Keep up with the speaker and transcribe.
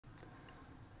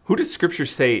Who does Scripture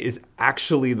say is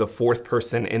actually the fourth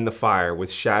person in the fire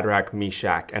with Shadrach,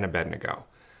 Meshach, and Abednego?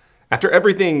 After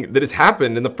everything that has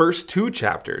happened in the first 2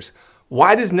 chapters,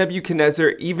 why does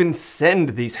Nebuchadnezzar even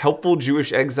send these helpful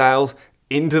Jewish exiles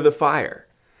into the fire?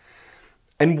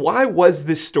 And why was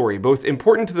this story both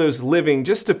important to those living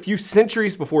just a few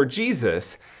centuries before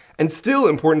Jesus and still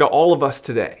important to all of us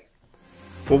today?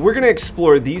 Well, we're going to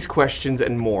explore these questions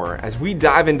and more as we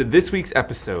dive into this week's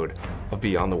episode of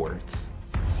Beyond the Words.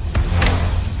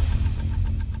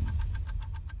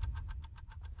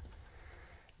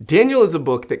 Daniel is a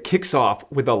book that kicks off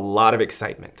with a lot of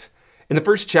excitement. In the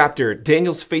first chapter,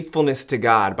 Daniel's faithfulness to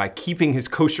God by keeping his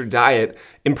kosher diet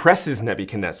impresses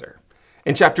Nebuchadnezzar.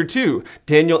 In chapter 2,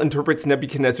 Daniel interprets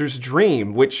Nebuchadnezzar's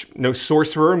dream, which no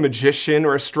sorcerer, magician,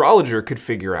 or astrologer could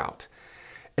figure out.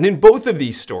 And in both of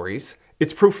these stories,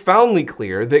 it's profoundly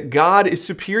clear that God is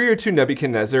superior to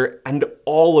Nebuchadnezzar and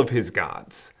all of his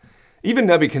gods. Even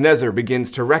Nebuchadnezzar begins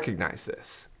to recognize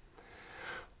this.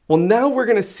 Well, now we're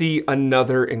going to see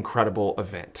another incredible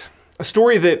event. A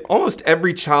story that almost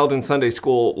every child in Sunday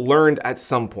school learned at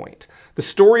some point. The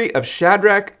story of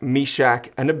Shadrach, Meshach,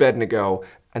 and Abednego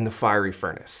and the fiery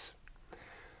furnace.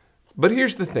 But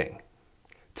here's the thing.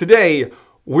 Today,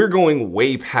 we're going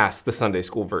way past the Sunday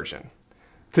school version.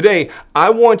 Today, I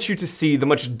want you to see the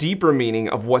much deeper meaning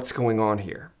of what's going on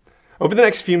here. Over the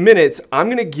next few minutes, I'm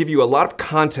going to give you a lot of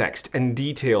context and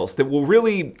details that will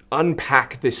really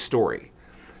unpack this story.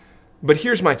 But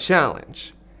here's my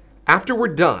challenge. After we're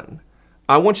done,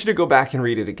 I want you to go back and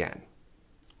read it again.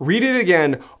 Read it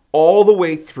again all the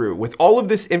way through with all of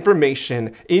this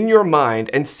information in your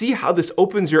mind and see how this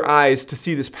opens your eyes to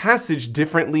see this passage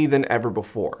differently than ever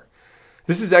before.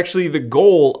 This is actually the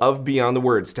goal of Beyond the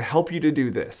Words, to help you to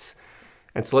do this.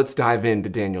 And so let's dive into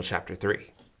Daniel chapter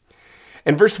 3.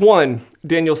 In verse 1,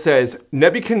 Daniel says,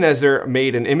 Nebuchadnezzar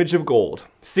made an image of gold,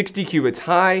 60 cubits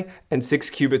high and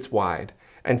 6 cubits wide,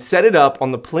 and set it up on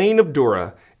the plain of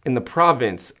Dura in the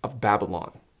province of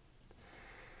Babylon.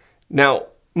 Now,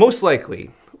 most likely,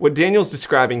 what Daniel's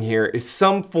describing here is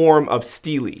some form of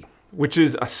stele, which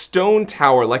is a stone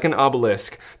tower like an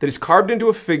obelisk that is carved into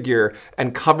a figure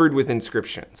and covered with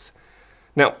inscriptions.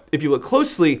 Now, if you look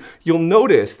closely, you'll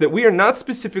notice that we are not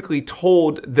specifically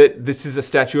told that this is a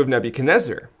statue of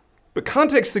Nebuchadnezzar, but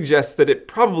context suggests that it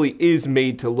probably is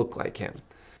made to look like him.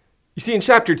 You see, in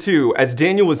chapter 2, as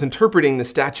Daniel was interpreting the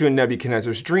statue in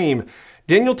Nebuchadnezzar's dream,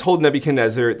 Daniel told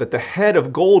Nebuchadnezzar that the head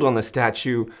of gold on the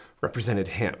statue represented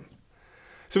him.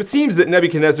 So it seems that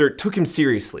Nebuchadnezzar took him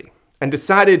seriously and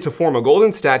decided to form a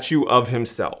golden statue of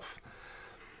himself.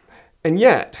 And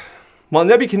yet, while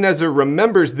Nebuchadnezzar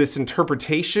remembers this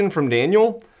interpretation from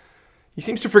Daniel, he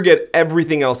seems to forget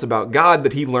everything else about God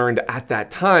that he learned at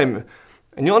that time,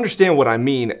 and you'll understand what I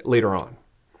mean later on.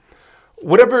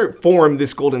 Whatever form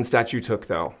this golden statue took,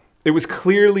 though, it was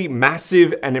clearly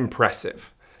massive and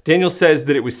impressive. Daniel says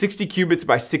that it was 60 cubits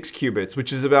by 6 cubits,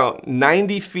 which is about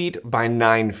 90 feet by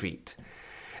 9 feet.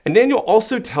 And Daniel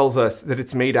also tells us that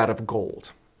it's made out of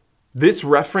gold. This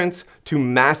reference to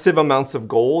massive amounts of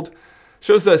gold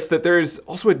shows us that there is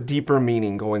also a deeper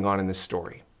meaning going on in this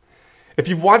story. If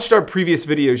you've watched our previous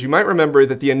videos, you might remember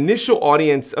that the initial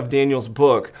audience of Daniel's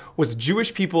book was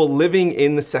Jewish people living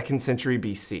in the 2nd century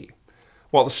BC.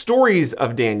 While the stories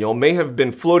of Daniel may have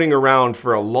been floating around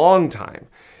for a long time,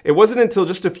 it wasn't until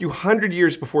just a few hundred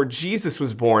years before Jesus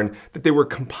was born that they were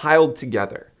compiled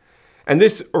together. And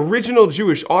this original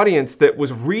Jewish audience that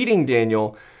was reading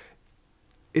Daniel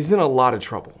is in a lot of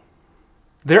trouble.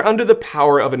 They're under the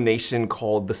power of a nation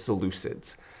called the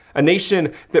Seleucids, a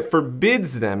nation that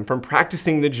forbids them from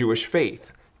practicing the Jewish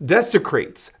faith,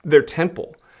 desecrates their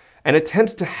temple, and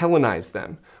attempts to Hellenize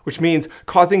them, which means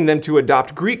causing them to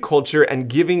adopt Greek culture and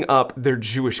giving up their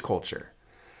Jewish culture.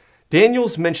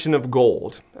 Daniel's mention of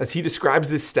gold, as he describes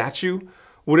this statue,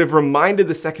 would have reminded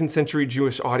the 2nd century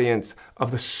Jewish audience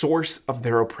of the source of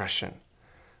their oppression.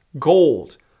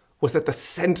 Gold was at the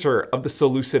center of the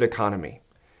Seleucid economy.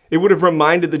 It would have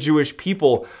reminded the Jewish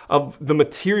people of the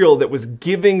material that was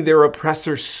giving their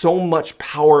oppressors so much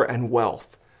power and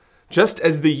wealth. Just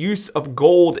as the use of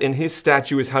gold in his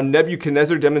statue is how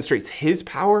Nebuchadnezzar demonstrates his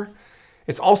power,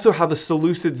 it's also how the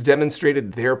Seleucids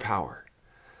demonstrated their power.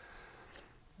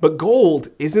 But gold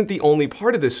isn't the only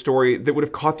part of this story that would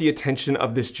have caught the attention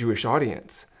of this Jewish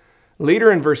audience. Later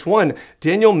in verse 1,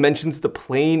 Daniel mentions the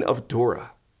plain of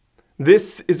Dura.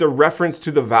 This is a reference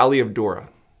to the valley of Dura.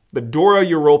 The Dura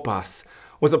Europas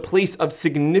was a place of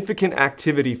significant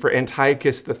activity for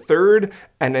Antiochus III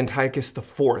and Antiochus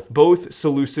IV, both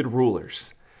Seleucid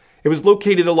rulers. It was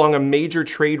located along a major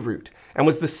trade route and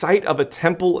was the site of a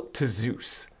temple to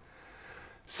Zeus.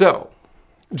 So,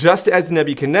 Just as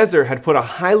Nebuchadnezzar had put a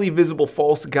highly visible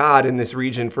false god in this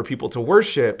region for people to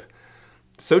worship,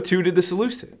 so too did the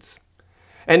Seleucids.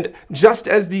 And just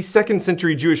as these second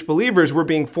century Jewish believers were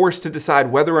being forced to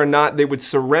decide whether or not they would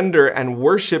surrender and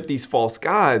worship these false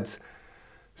gods,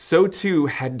 so too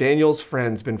had Daniel's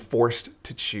friends been forced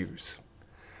to choose.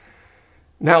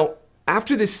 Now,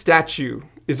 after this statue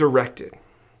is erected,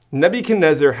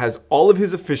 Nebuchadnezzar has all of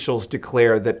his officials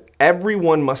declare that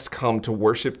everyone must come to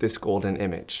worship this golden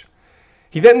image.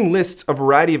 He then lists a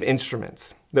variety of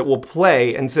instruments that will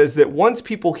play and says that once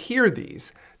people hear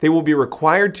these, they will be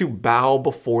required to bow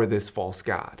before this false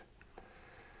god.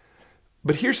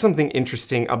 But here's something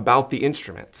interesting about the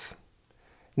instruments.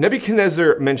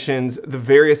 Nebuchadnezzar mentions the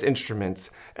various instruments,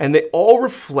 and they all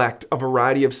reflect a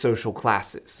variety of social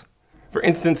classes. For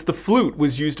instance, the flute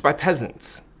was used by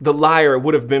peasants. The lyre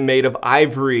would have been made of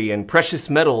ivory and precious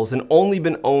metals and only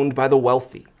been owned by the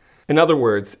wealthy. In other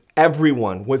words,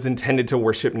 everyone was intended to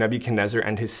worship Nebuchadnezzar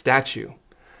and his statue.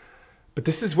 But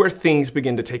this is where things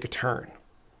begin to take a turn.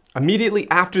 Immediately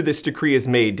after this decree is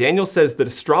made, Daniel says that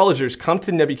astrologers come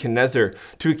to Nebuchadnezzar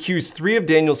to accuse 3 of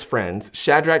Daniel's friends,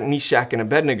 Shadrach, Meshach, and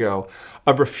Abednego,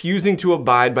 of refusing to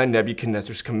abide by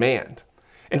Nebuchadnezzar's command.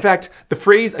 In fact, the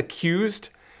phrase accused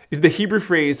is the Hebrew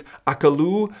phrase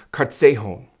akalu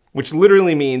kartsehon, which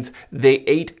literally means they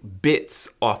ate bits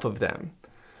off of them,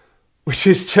 which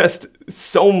is just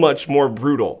so much more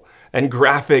brutal and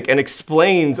graphic and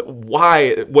explains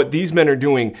why what these men are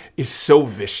doing is so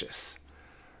vicious,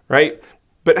 right?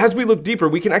 But as we look deeper,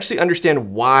 we can actually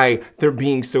understand why they're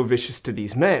being so vicious to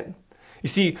these men. You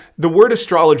see, the word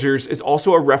astrologers is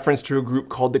also a reference to a group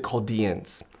called the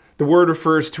Chaldeans. The word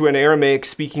refers to an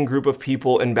Aramaic-speaking group of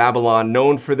people in Babylon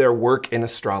known for their work in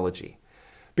astrology.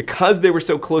 Because they were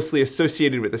so closely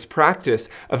associated with this practice,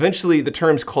 eventually the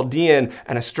terms Chaldean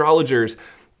and astrologers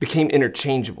became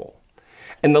interchangeable.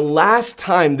 And the last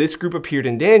time this group appeared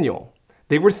in Daniel,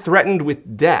 they were threatened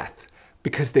with death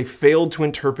because they failed to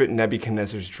interpret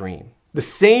Nebuchadnezzar's dream. The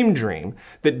same dream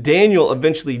that Daniel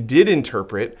eventually did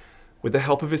interpret with the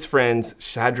help of his friends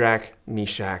Shadrach,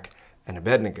 Meshach, and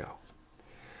Abednego.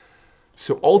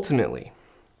 So ultimately,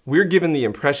 we're given the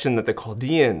impression that the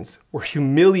Chaldeans were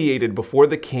humiliated before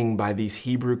the king by these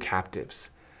Hebrew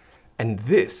captives. And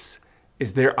this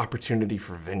is their opportunity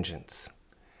for vengeance.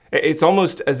 It's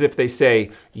almost as if they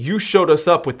say, you showed us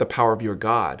up with the power of your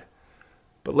God,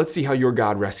 but let's see how your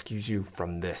God rescues you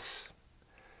from this.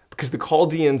 Because the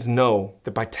Chaldeans know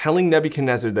that by telling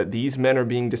Nebuchadnezzar that these men are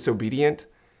being disobedient,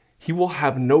 he will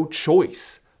have no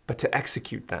choice but to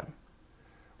execute them,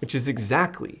 which is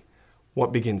exactly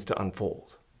what begins to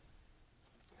unfold.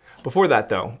 Before that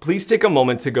though, please take a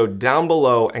moment to go down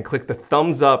below and click the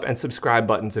thumbs up and subscribe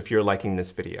buttons if you're liking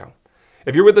this video.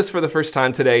 If you're with us for the first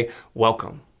time today,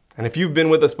 welcome. And if you've been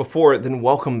with us before, then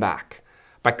welcome back.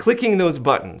 By clicking those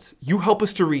buttons, you help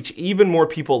us to reach even more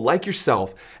people like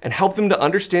yourself and help them to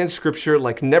understand Scripture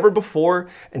like never before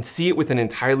and see it with an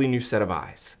entirely new set of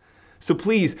eyes. So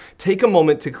please take a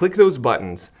moment to click those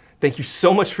buttons. Thank you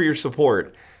so much for your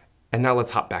support. And now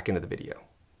let's hop back into the video.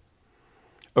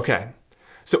 Okay,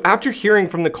 so after hearing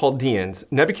from the Chaldeans,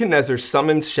 Nebuchadnezzar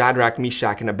summons Shadrach,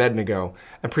 Meshach, and Abednego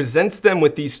and presents them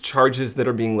with these charges that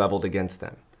are being leveled against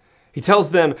them. He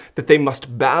tells them that they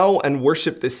must bow and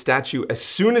worship this statue as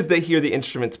soon as they hear the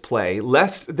instruments play,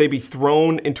 lest they be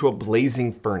thrown into a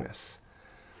blazing furnace.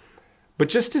 But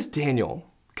just as Daniel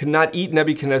could not eat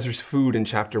Nebuchadnezzar's food in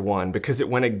chapter 1 because it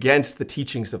went against the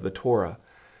teachings of the Torah,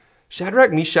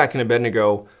 Shadrach, Meshach, and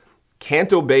Abednego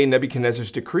can't obey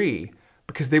Nebuchadnezzar's decree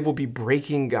because they will be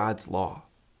breaking God's law.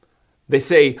 They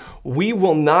say, we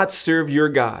will not serve your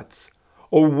gods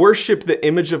or worship the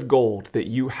image of gold that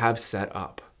you have set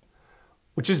up.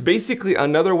 Which is basically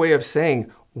another way of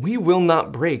saying, we will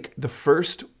not break the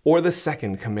first or the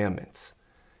second commandments.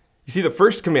 You see, the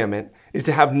first commandment is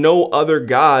to have no other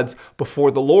gods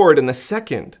before the Lord, and the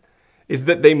second is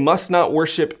that they must not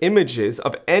worship images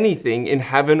of anything in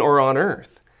heaven or on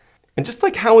earth. And just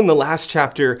like how in the last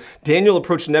chapter, Daniel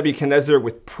approached Nebuchadnezzar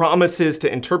with promises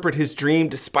to interpret his dream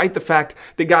despite the fact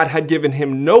that God had given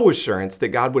him no assurance that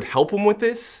God would help him with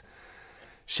this,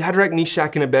 Shadrach,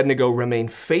 Meshach, and Abednego remain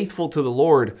faithful to the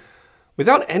Lord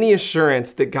without any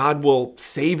assurance that God will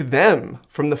save them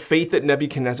from the fate that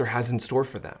Nebuchadnezzar has in store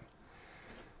for them.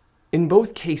 In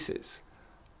both cases,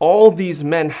 all these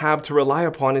men have to rely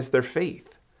upon is their faith.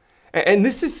 And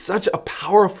this is such a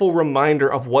powerful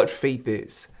reminder of what faith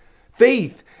is.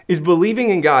 Faith is believing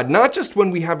in God, not just when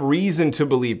we have reason to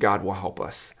believe God will help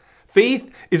us.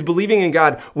 Faith is believing in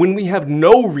God when we have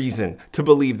no reason to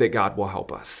believe that God will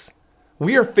help us.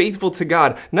 We are faithful to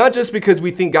God, not just because we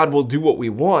think God will do what we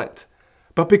want,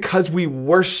 but but because we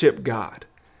worship God.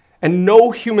 And no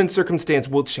human circumstance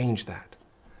will change that.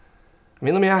 I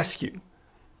mean, let me ask you,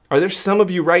 are there some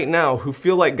of you right now who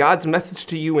feel like God's message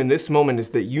to you in this moment is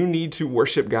that you need to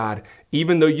worship God,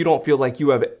 even though you don't feel like you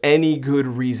have any good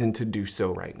reason to do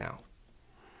so right now?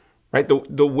 Right?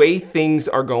 The way things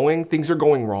are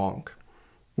going wrong.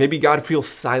 Maybe God feels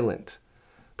silent,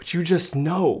 but you just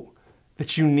know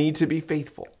that you need to be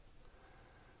faithful.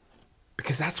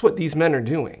 Because that's what these men are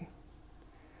doing.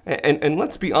 And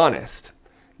let's be honest,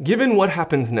 given what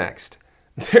happens next,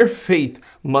 their faith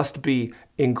must be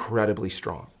incredibly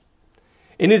strong.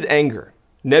 In his anger,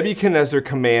 Nebuchadnezzar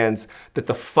commands that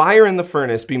the fire in the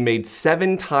furnace be made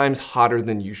 7 times hotter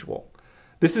than usual.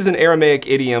 This is an Aramaic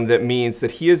idiom that means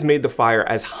that he has made the fire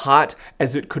as hot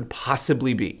as it could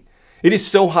possibly be. It is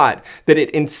so hot that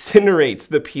it incinerates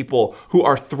the people who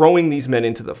are throwing these men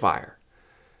into the fire.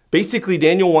 Basically,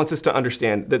 Daniel wants us to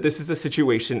understand that this is a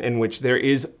situation in which there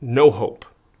is no hope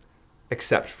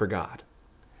except for God.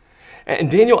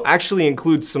 And Daniel actually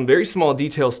includes some very small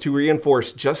details to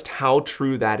reinforce just how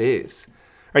true that is.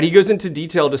 Right, he goes into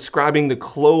detail describing the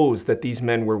clothes that these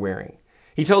men were wearing.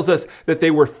 He tells us that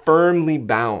they were firmly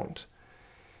bound.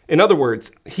 In other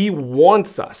words, he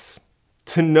wants us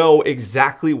to know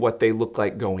exactly what they look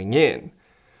like going in.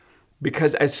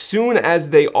 Because as soon as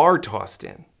they are tossed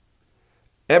in,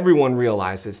 everyone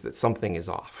realizes that something is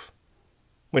off.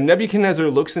 When Nebuchadnezzar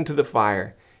looks into the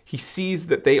fire, he sees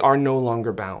that they are no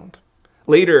longer bound.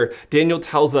 Later, Daniel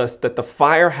tells us that the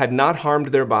fire had not harmed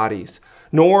their bodies,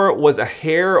 nor was a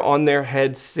hair on their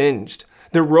heads singed.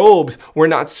 Their robes were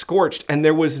not scorched, and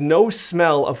there was no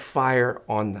smell of fire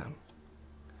on them.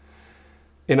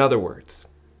 In other words,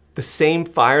 the same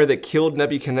fire that killed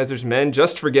Nebuchadnezzar's men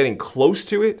just for getting close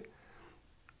to it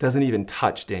doesn't even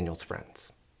touch Daniel's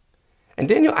friends. And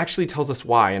Daniel actually tells us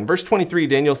why. In verse 23,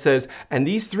 Daniel says, "And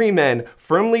these 3 men,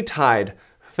 firmly tied,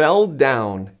 fell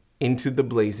down into the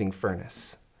blazing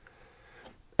furnace."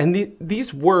 And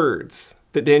these words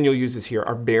that Daniel uses here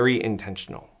are very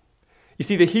intentional. You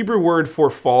see, the Hebrew word for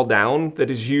fall down that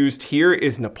is used here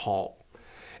is nepal.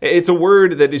 It's a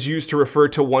word that is used to refer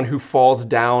to one who falls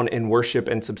down in worship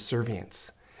and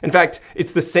subservience. In fact,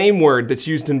 it's the same word that's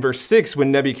used in verse 6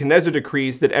 when Nebuchadnezzar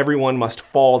decrees that everyone must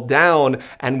fall down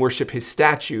and worship his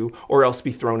statue or else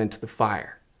be thrown into the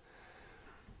fire.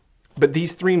 But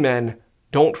these 3 men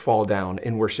don't fall down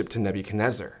in worship to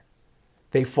Nebuchadnezzar.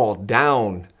 They fall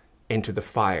down into the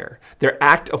fire. Their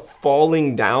act of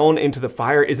falling down into the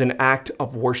fire is an act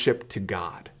of worship to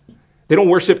God. They don't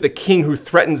worship the king who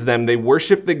threatens them. They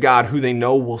worship the God who they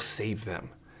know will save them.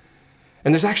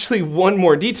 And there's actually one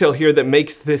more detail here that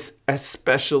makes this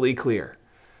especially clear.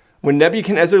 When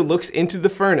Nebuchadnezzar looks into the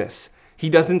furnace, he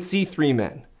doesn't see 3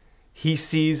 men. He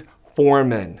sees 4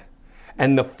 men.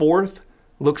 And the 4th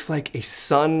looks like a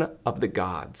son of the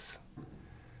gods.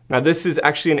 Now, this is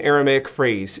actually an Aramaic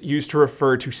phrase used to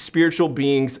refer to spiritual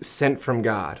beings sent from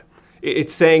God.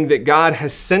 It's saying that God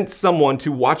has sent someone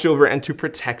to watch over and to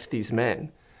protect these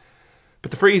men. But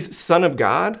the phrase son of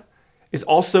God is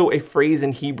also a phrase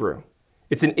in Hebrew.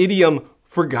 It's an idiom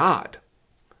for God.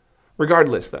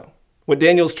 Regardless, though, what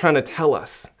Daniel's trying to tell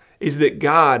us is that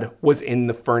God was in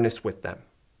the furnace with them.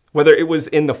 Whether it was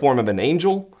in the form of an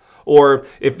angel, or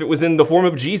if it was in the form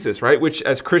of Jesus, right? Which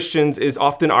as Christians is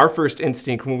often our first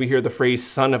instinct when we hear the phrase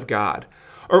Son of God.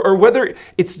 Or whether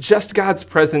it's just God's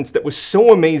presence that was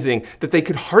so amazing that they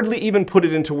could hardly even put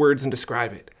it into words and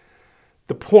describe it.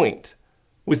 The point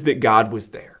was that God was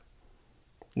there.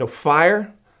 No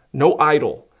fire, no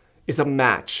idol is a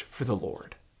match for the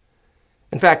Lord.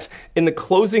 In fact, in the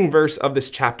closing verse of this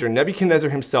chapter, Nebuchadnezzar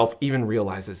himself even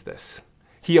realizes this.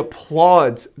 He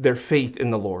applauds their faith in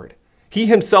the Lord. He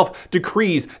himself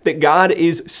decrees that God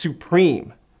is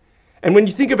supreme. And when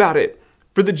you think about it,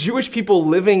 for the Jewish people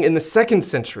living in the 2nd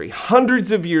century,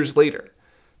 hundreds of years later,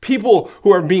 people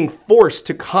who are being forced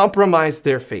to compromise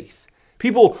their faith,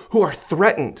 people who are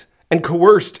threatened and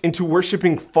coerced into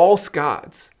worshiping false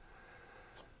gods,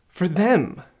 for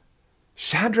them,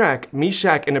 Shadrach,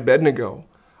 Meshach, and Abednego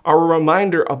are a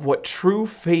reminder of what true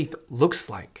faith looks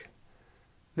like.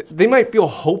 They might feel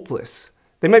hopeless.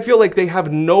 They might feel like they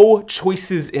have no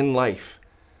choices in life.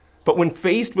 But when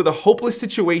faced with a hopeless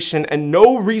situation and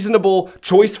no reasonable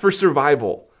choice for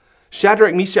survival,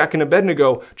 Shadrach, Meshach, and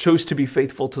Abednego chose to be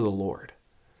faithful to the Lord.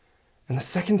 And the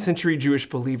 2nd century Jewish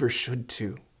believers should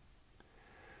too.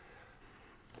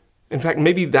 In fact,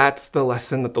 maybe that's the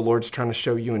lesson that the Lord's trying to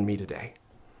show you and me today.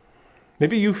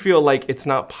 Maybe you feel like it's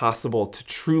not possible to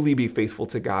truly be faithful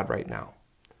to God right now.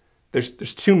 There's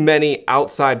too many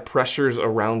outside pressures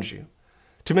around you.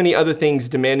 Too many other things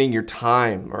demanding your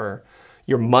time or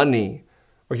your money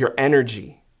or your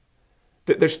energy.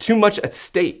 That there's too much at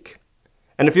stake.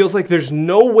 And it feels like there's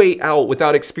no way out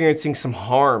without experiencing some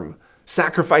harm,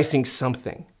 sacrificing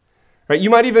something. Right? You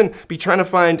might even be trying to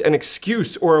find an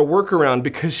excuse or a workaround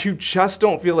because you just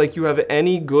don't feel like you have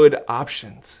any good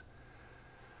options.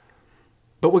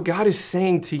 But what God is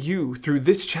saying to you through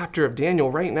this chapter of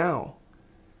Daniel right now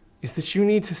is that you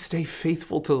need to stay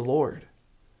faithful to the Lord.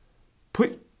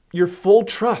 Put your full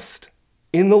trust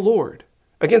in the Lord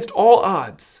against all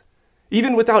odds.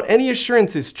 Even without any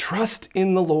assurances, trust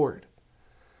in the Lord.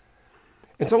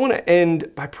 And so I want to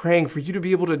end by praying for you to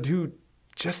be able to do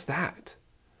just that.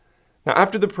 Now,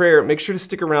 after the prayer, make sure to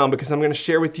stick around because I'm going to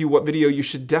share with you what video you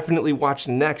should definitely watch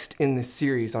next in this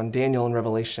series on Daniel and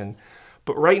Revelation.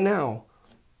 But right now,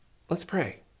 let's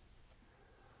pray.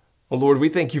 Well, Lord, we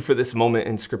thank you for this moment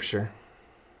in Scripture,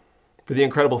 for the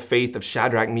incredible faith of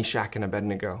Shadrach, Meshach, and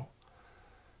Abednego,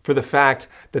 for the fact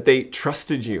that they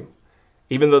trusted you,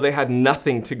 even though they had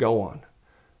nothing to go on.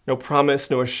 No promise,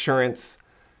 no assurance,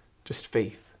 just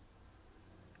faith.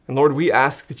 And Lord, we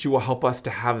ask that you will help us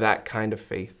to have that kind of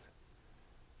faith.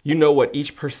 You know what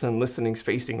each person listening is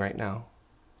facing right now.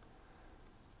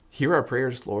 Hear our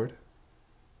prayers, Lord.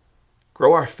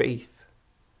 Grow our faith.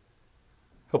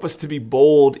 Help us to be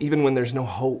bold even when there's no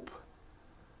hope,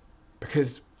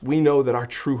 because we know that our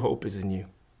true hope is in you,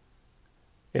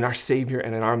 in our Savior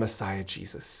and in our Messiah,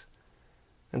 Jesus.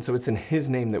 And so it's in his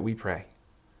name that we pray.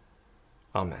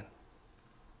 Amen.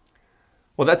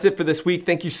 Well, that's it for this week.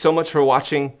 Thank you so much for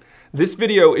watching. This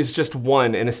video is just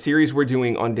one in a series we're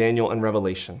doing on Daniel and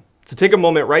Revelation. So take a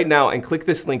moment right now and click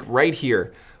this link right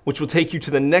here, which will take you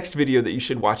to the next video that you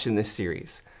should watch in this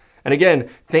series. And again,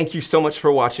 thank you so much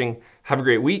for watching. Have a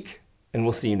great week, and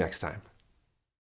we'll see you next time.